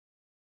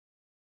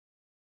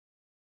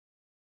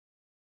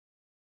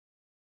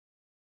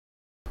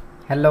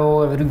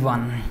Hello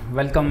everyone,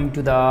 welcome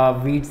to the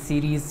Vite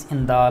series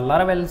in the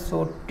Laravel.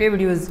 So today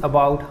video is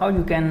about how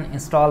you can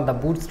install the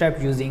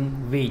Bootstrap using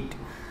Vite.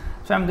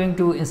 So I'm going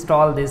to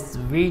install this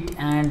Vite,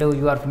 and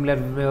you are familiar,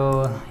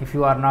 if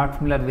you are not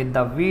familiar with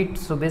the Vite,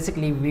 so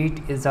basically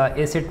Vite is a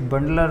asset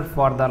bundler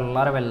for the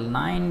Laravel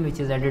 9, which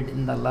is added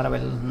in the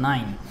Laravel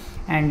 9,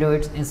 and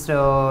it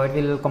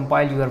will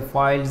compile your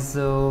files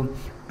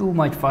too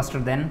much faster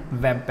than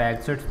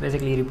Webpack. So it's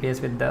basically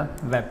replaced with the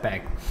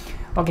Webpack.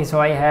 Okay,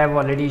 so I have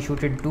already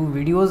shooted 2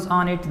 videos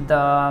on it,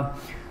 the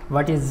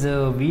what is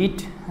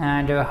Vite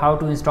and how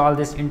to install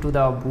this into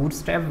the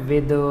Bootstrap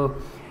with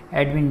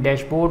admin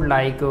dashboard.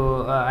 Like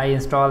I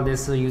install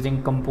this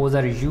using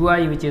Composer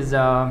UI, which is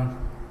a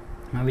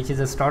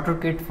starter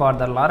kit for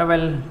the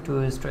Laravel.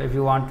 If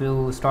you want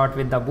to start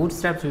with the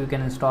Bootstrap, so you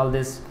can install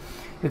this,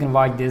 you can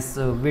watch this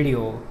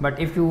video. But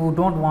if you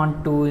don't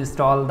want to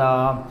install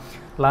the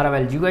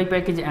Laravel UI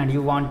package and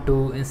you want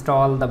to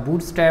install the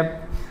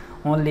Bootstrap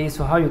only,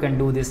 so how you can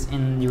do this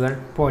in your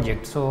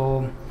project?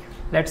 So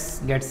let's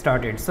get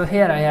started. So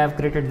here I have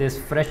created this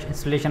fresh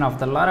installation of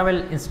the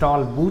Laravel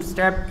install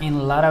Bootstrap in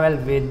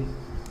Laravel with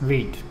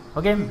Vite.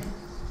 Okay,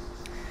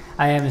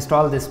 I have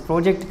installed this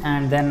project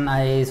and then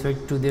I switch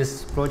to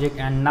this project,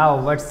 and now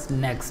what's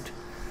next?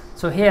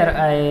 So here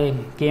I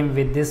came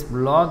with this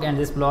blog, and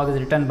this blog is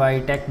written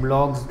by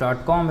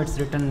techblogs.com. It's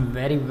written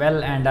very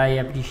well, and I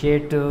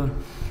appreciate them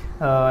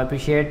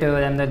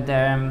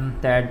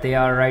that they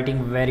are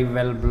writing very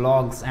well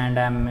blogs, and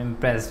I'm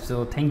impressed.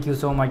 So thank you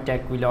so much,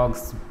 Tech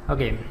Vlogs.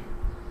 Okay,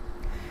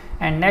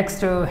 and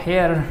next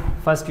here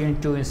first you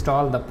need to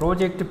install the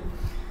project.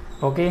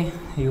 Okay,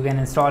 you can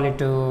install it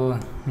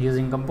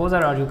using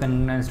Composer, or you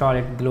can install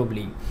it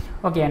globally.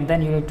 Okay, and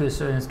then you need to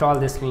install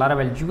this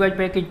Laravel UI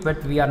package,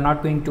 but we are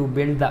not going to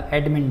build the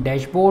admin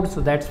dashboard,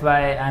 so that's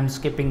why I'm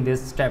skipping this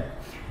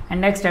step.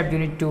 And next step, you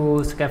need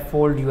to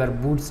scaffold your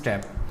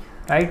Bootstrap,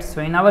 right?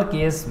 So in our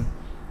case,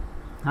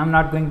 I'm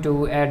not going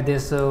to add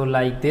this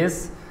like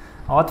this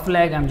auth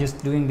flag. I'm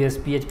just doing this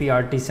PHP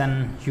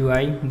artisan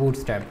UI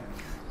Bootstrap.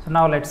 So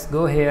now let's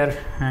go here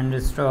and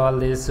install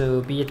this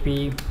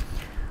PHP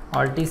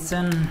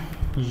artisan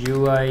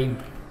UI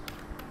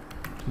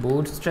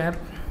Bootstrap.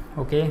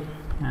 Okay,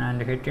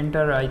 and hit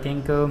enter. I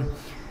think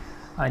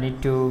I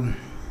need to,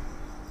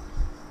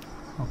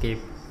 okay,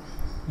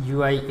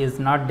 UI is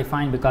not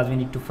defined because we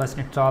need to first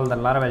install the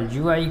Laravel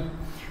UI.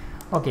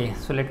 Okay,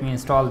 so let me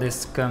install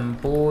this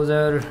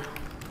Composer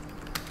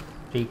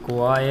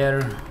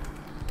require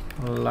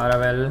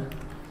Laravel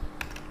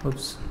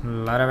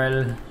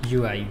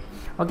UI.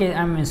 Okay,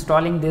 I'm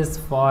installing this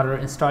for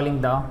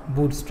installing the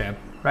Bootstrap,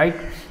 right?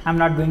 I'm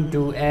not going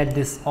to add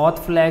this auth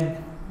flag,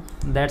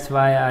 that's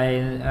why I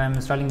am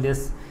installing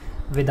this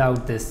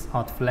without this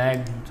auth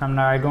flag. So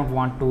I don't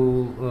want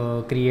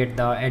to create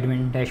the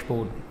admin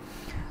dashboard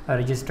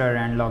register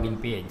and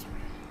login page.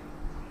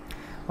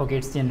 Okay,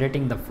 it's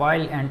generating the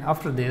file, and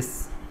after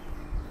this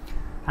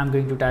I'm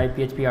going to type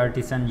PHP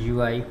artisan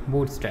UI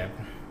Bootstrap.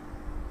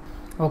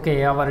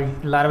 Okay, our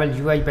Laravel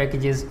UI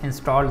package is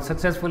installed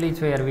successfully.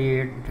 So here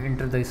we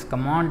enter this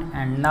command,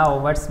 and now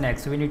what's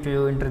next? We need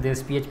to enter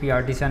this PHP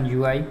artisan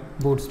UI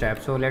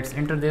Bootstrap. So let's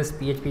enter this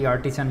PHP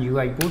artisan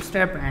UI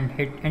Bootstrap and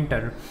hit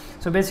enter.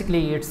 So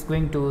basically it's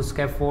going to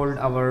scaffold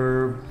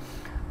our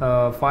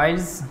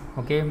files.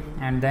 Okay,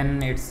 and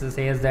then it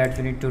says that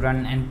you need to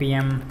run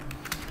npm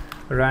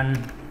run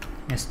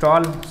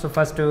install. So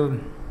first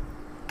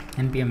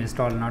npm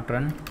install, not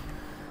run,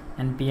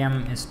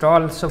 npm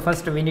install. So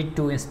first we need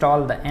to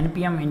install the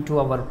npm into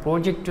our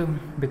project,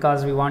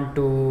 because we want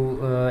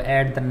to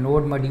add the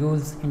node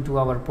modules into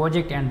our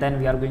project, and then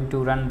we are going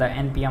to run the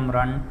npm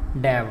run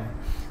dev.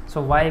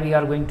 So why we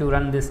are going to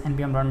run this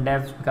npm run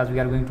dev? Because we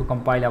are going to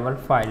compile our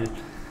file.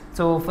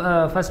 So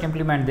first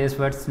implement this.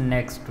 What's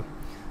next?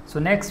 So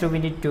next we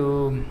need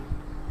to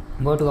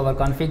go to our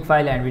config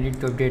file and we need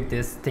to update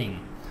this thing.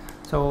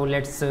 So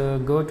let's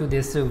go to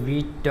this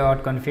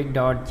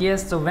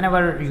vite.config.js. so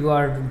whenever you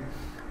are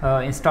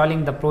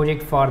installing the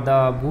project for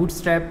the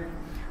Bootstrap,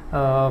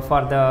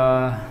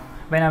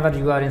 whenever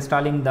you are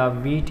installing the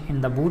Vite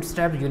in the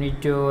Bootstrap, you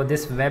need to,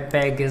 this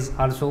webpack is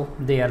also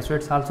there. So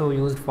it's also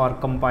used for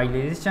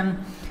compilation,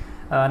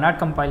 not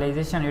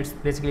compilation, it's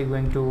basically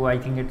going to, I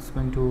think it's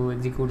going to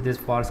execute this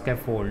for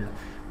scaffold,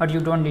 but you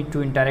don't need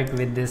to interact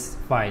with this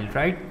file,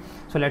 right?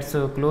 So let's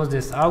close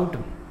this out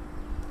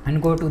and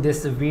go to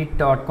this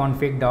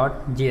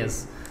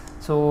vite.config.js.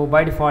 so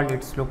by default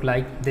it's look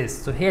like this.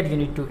 So here you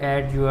need to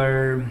add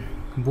your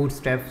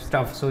Bootstrap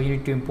stuff, so you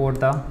need to import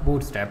the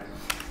Bootstrap.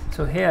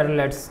 So here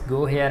let's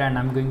go here, and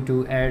I'm going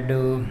to add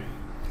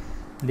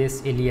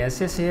this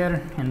aliases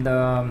here in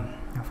the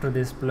after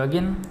this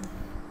plugin.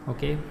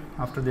 Okay,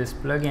 after this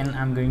plugin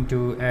I'm going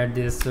to add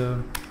this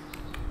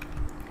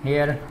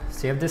here,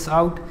 save this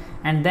out,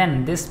 and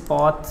then this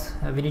path,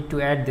 we need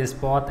to add this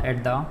path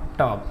at the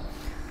top.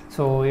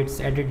 So it's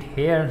added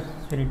here,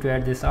 so you need to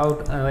add this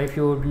out. If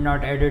you do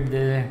not added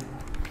this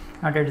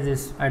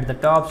at the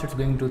top, so it's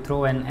going to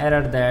throw an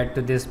error that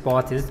this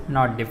path is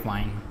not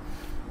defined.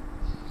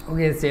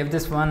 Okay, save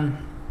this one,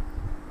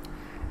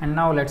 And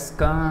now let's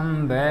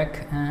come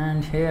back,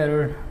 and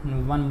here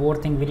one more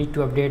thing, we need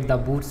to update the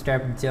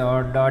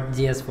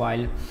bootstrap.js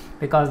file,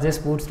 because this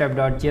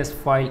bootstrap.js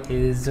file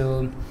is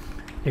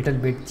little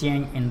bit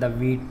changed in the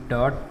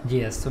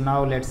Vite.js. so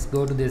now let's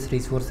go to this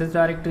resources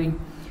directory,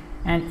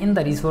 and in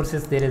the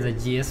resources there is a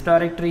js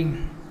directory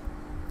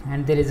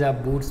and there is a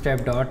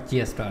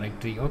bootstrap.js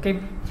directory. Okay,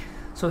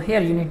 so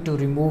here you need to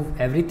remove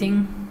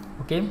everything,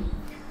 okay,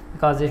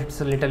 because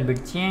it's a little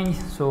bit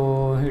changed,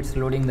 so it's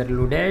loading the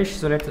Lodash.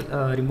 So let's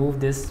remove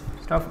this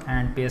stuff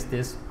and paste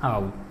this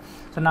out.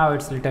 So now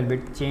it's a little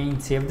bit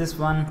changed. Save this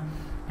one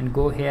and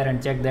go here and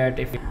check that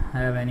if you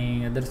have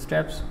any other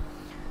steps.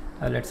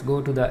 Let's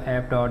go to the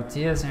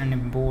app.js and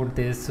import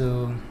this.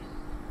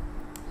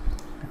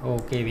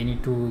 Okay, we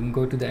need to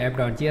go to the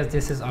app.js.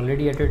 this is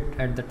already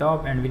at the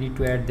top, and we need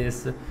to add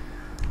this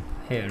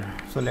here.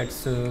 So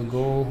let's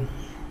go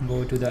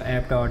to the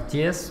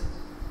app.js,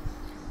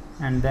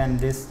 and then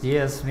this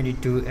js we need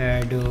to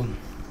add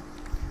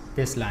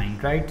this line,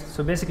 right?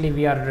 So basically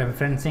we are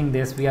referencing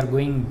this, we are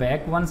going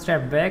back one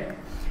step back,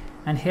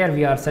 and here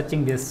we are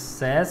searching this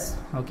sass,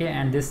 okay,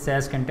 and this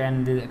sass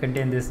contain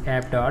this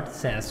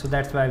app.sass, so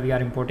that's why we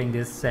are importing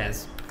this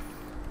sass.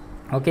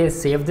 Okay,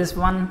 save this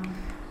one,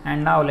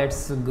 and now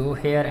let's go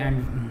here,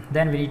 and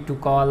then we need to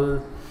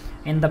call,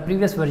 in the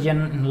previous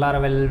version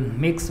Laravel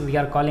mix we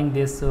are calling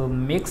this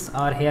mix,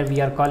 or here we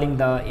are calling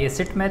the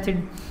asset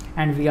method,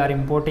 and we are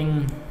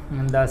importing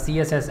the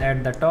css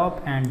at the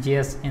top and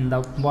js in the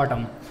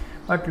bottom.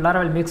 But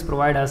Laravel mix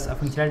provide us a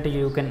functionality,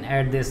 you can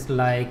add this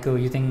like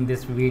using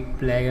this Vite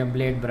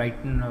blade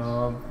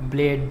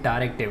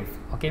directive.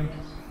 Okay,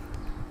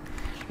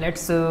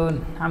 let's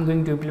I'm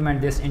going to implement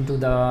this into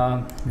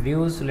the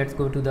views. Let's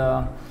go to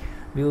the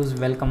views,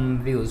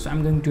 welcome views. So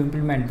I'm going to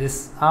implement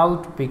this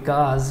out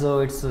because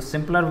it's a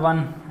simpler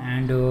one,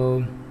 and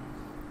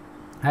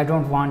I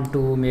don't want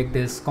to make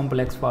this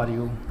complex for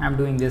you. I'm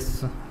doing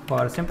this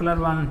for a simpler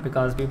one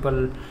because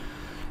people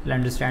will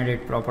understand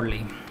it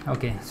properly.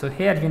 Okay, so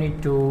here you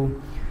need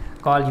to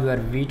call your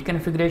Vite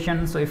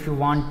configuration. So if you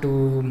want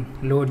to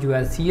load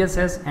your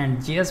css and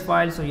js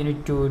file, so you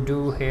need to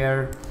do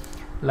here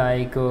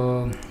like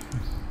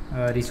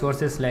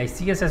resources like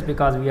css,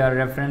 because we are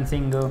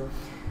referencing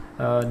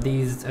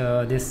this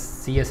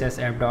css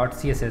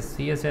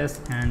app.css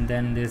and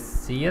then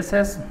this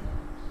css.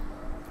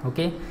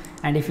 Okay,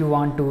 and if you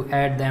want to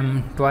add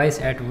them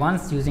twice at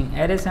once using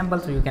array sample,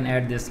 so you can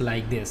add this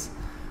like this.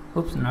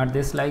 Oops, not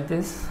this, like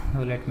this.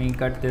 So let me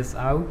cut this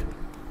out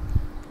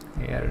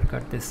here,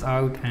 cut this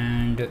out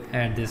and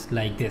add this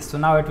like this. So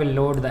now it will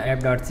load the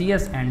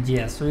app.cs and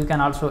js. So you can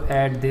also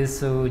add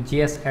this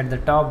js at the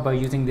top by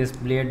using this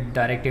blade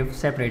directive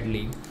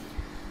separately.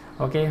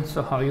 Okay,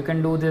 so how you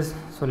can do this?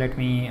 So let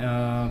me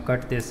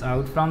cut this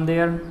out from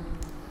there.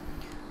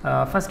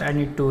 First I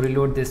need to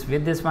reload this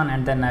with this one,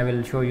 and then I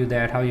will show you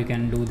that how you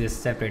can do this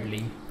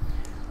separately.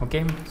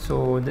 Okay,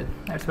 so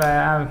that's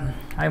why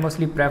I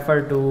mostly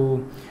prefer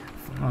to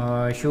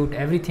shoot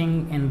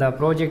everything in the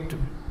project,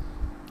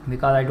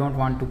 because I don't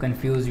want to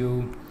confuse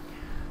you.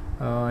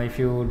 If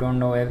you don't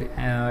know if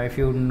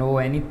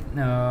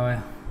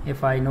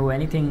I know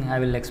anything, I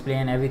will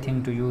explain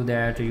everything to you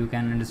that you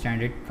can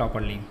understand it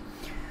properly.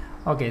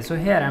 Okay, so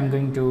here I'm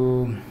going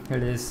to, here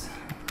it is,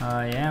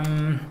 I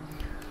am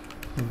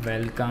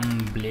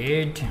welcome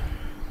blade.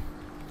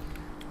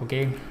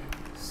 Okay,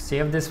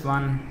 save this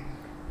one,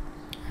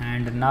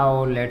 and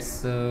now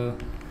let's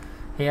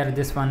here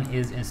this one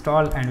is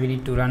installed, and we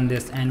need to run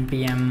this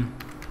npm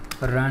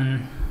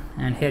run,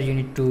 and here you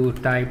need to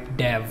type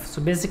dev.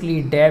 So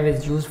basically dev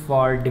is used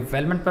for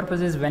development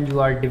purposes. When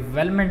you are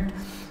development,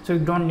 so you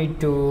don't need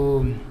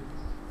to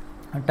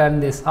turn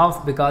this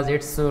off, because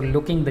it's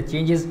looking the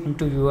changes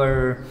into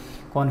your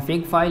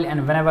config file,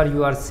 and whenever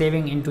you are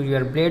saving into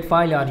your blade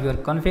file or your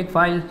config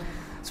file,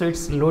 so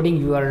it's loading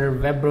your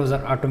web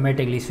browser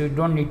automatically, so you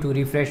don't need to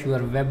refresh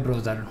your web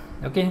browser.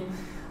 Okay,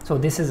 so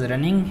this is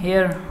running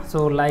here.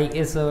 So like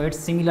it's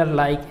similar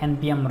like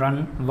npm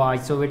run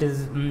watch, so it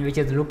is which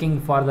is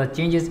looking for the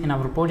changes in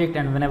our project,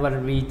 and whenever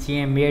we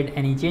made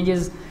any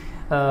changes,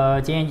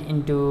 change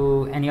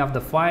into any of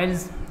the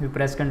files, we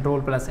press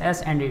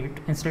Ctrl+S and it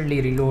instantly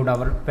reload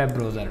our web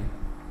browser.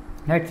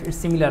 Right, it's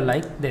similar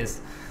like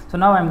this. So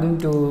now I'm going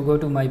to go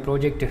to my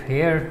project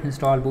here,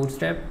 install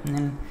Bootstrap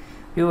and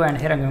view, and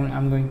here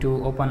I'm going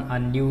to open a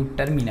new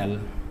terminal.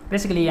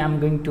 Basically I'm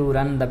going to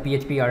run the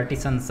PHP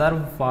artisan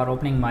serve for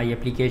opening my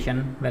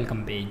application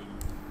welcome page.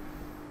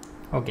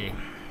 Okay,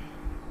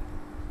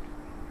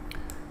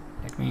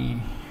 let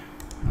me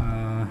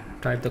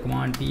type the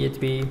command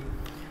php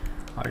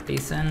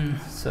artisan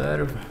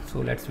serve. So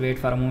let's wait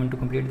for a moment to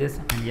complete this,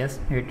 and yes,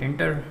 hit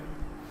enter.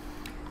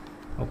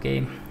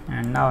 Okay,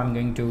 and now I'm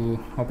going to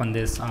open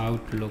this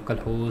out,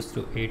 localhost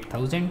to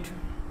 8000.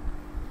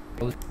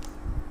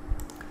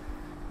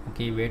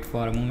 Okay, wait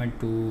for a moment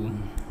to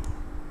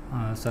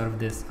serve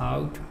this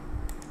out.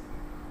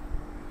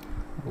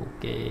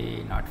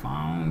 Okay, not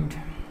found.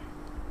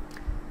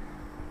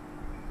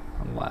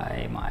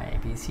 Why my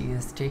PC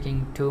is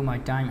taking too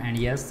much time? And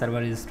yes,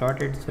 server is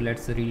started, so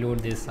let's reload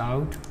this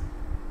out.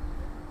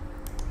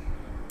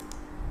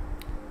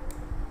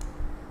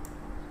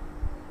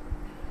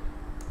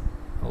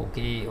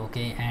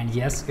 Okay, and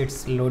yes,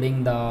 it's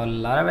loading the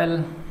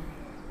Laravel,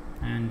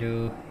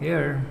 and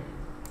here,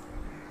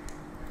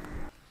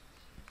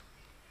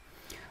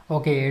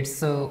 okay,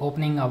 it's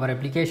opening our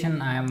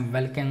application. I am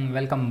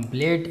welcome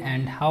Blade,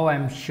 and how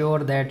I'm sure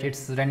that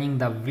it's running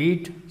the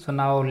Vite. So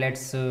now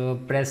let's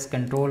press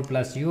Ctrl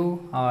plus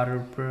U,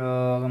 or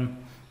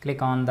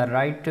click on the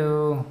right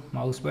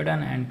mouse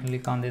button and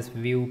click on this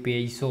view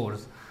page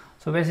source.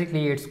 So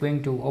basically it's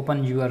going to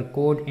open your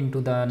code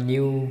into the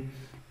new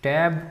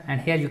tab,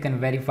 and here you can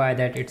verify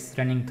that it's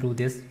running through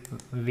this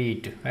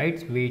Vite, right?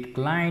 Vite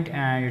client,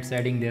 and it's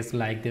adding this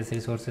like this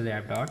resources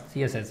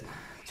app.css.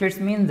 So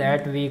it means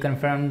that we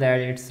confirm that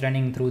it's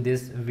running through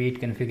this Vite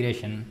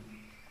configuration.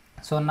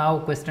 So now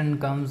question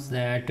comes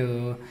that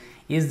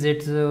is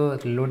it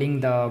loading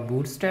the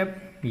Bootstrap?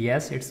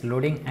 Yes, it's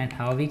loading, and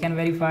how we can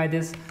verify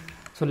this?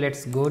 So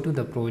let's go to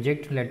the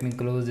project. Let me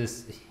close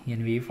this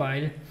env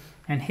file,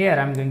 and here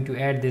I'm going to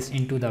add this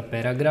into the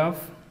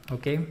paragraph.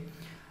 Okay,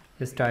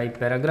 just type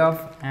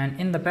paragraph, and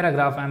in the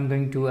paragraph I'm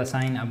going to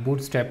assign a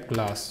Bootstrap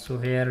class. So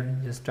here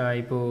just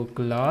type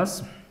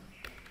class.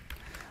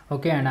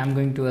 Okay, and I'm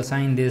going to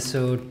assign this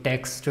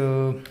text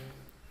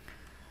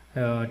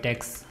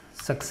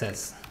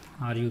success,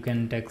 or you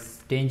can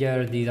text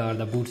danger. These are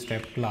the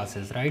Bootstrap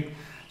classes, right?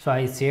 So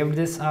I saved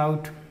this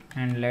out,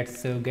 and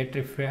let's get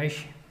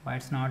refresh. Why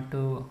it's not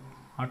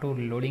auto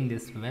loading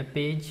this web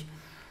page?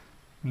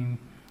 We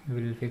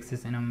will fix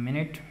this in a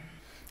minute.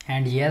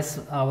 And yes,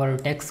 our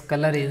text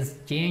color is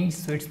changed,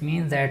 so it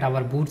means that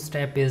our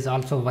Bootstrap is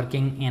also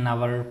working in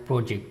our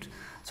project.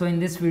 So in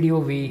this video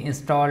we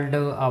installed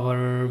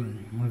our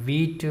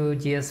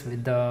Vite.js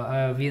with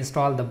the we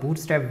installed the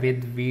Bootstrap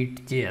with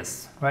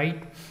Vite.js,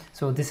 right?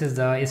 So this is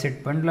the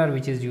asset bundler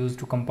which is used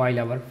to compile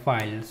our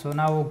file. So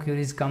now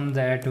queries come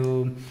that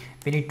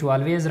we need to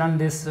always run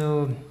this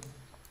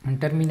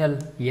terminal.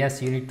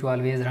 Yes, you need to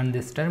always run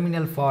this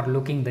terminal for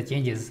looking the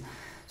changes.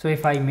 So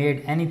if I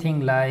made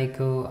anything like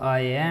I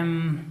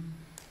am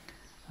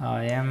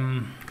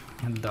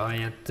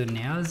Dayat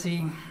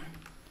Niazi.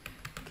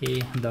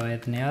 Okay,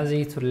 Dayat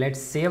Niazi. So let's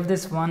save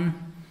this one,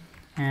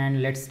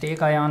 and let's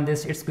take eye on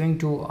this. It's going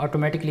to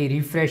automatically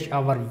refresh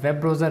our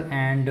web browser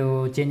and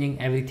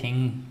changing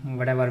everything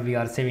whatever we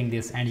are saving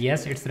this. And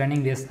yes, it's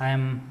running this. I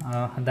am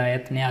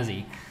Dayat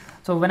Niazi.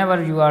 So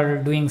whenever you are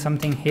doing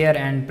something here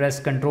and press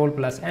Ctrl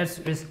plus S,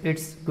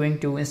 it's going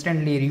to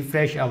instantly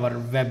refresh our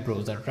web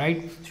browser,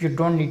 right? So you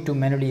don't need to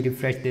manually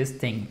refresh this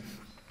thing.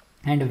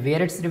 And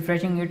where it's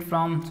refreshing it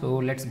from? So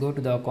let's go to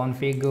the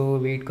config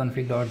Vite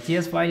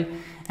config.js file,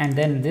 and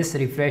then this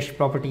refresh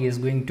property is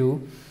going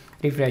to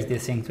refresh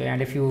this thing. So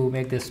and if you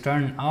make this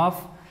turn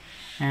off,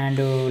 and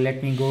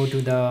let me go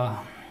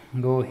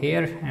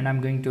here, and I'm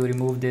going to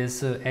remove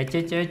this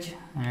HHH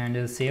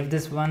and save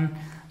this one.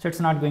 So it's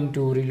not going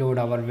to reload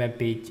our web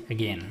page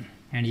again.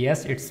 And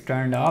yes, it's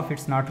turned off,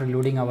 it's not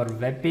reloading our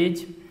web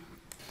page.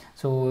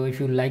 So if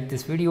you like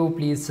this video,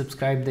 please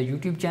subscribe the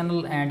YouTube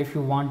channel, and if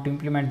you want to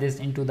implement this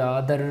into the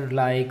other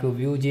like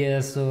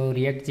Vue.js,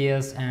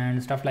 React.js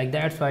and stuff like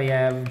that, so I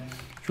have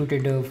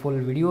shooted full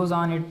videos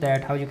on it,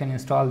 that how you can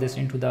install this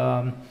into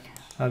the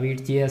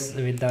Vite.js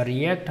with the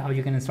React, how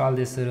you can install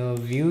this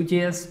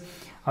Vue.js,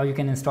 how you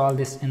can install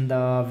this in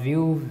the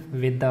Vue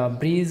with the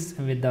Breeze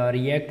with the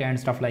React and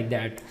stuff like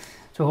that.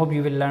 So hope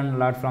you will learn a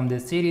lot from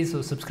this series.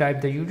 So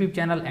subscribe the YouTube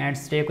channel and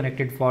stay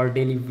connected for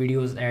daily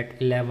videos at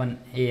 11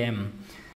 AM.